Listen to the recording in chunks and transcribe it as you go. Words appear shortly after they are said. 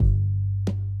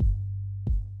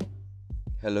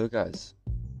Hello, guys.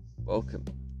 Welcome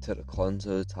to the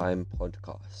Cleanser Time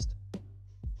podcast.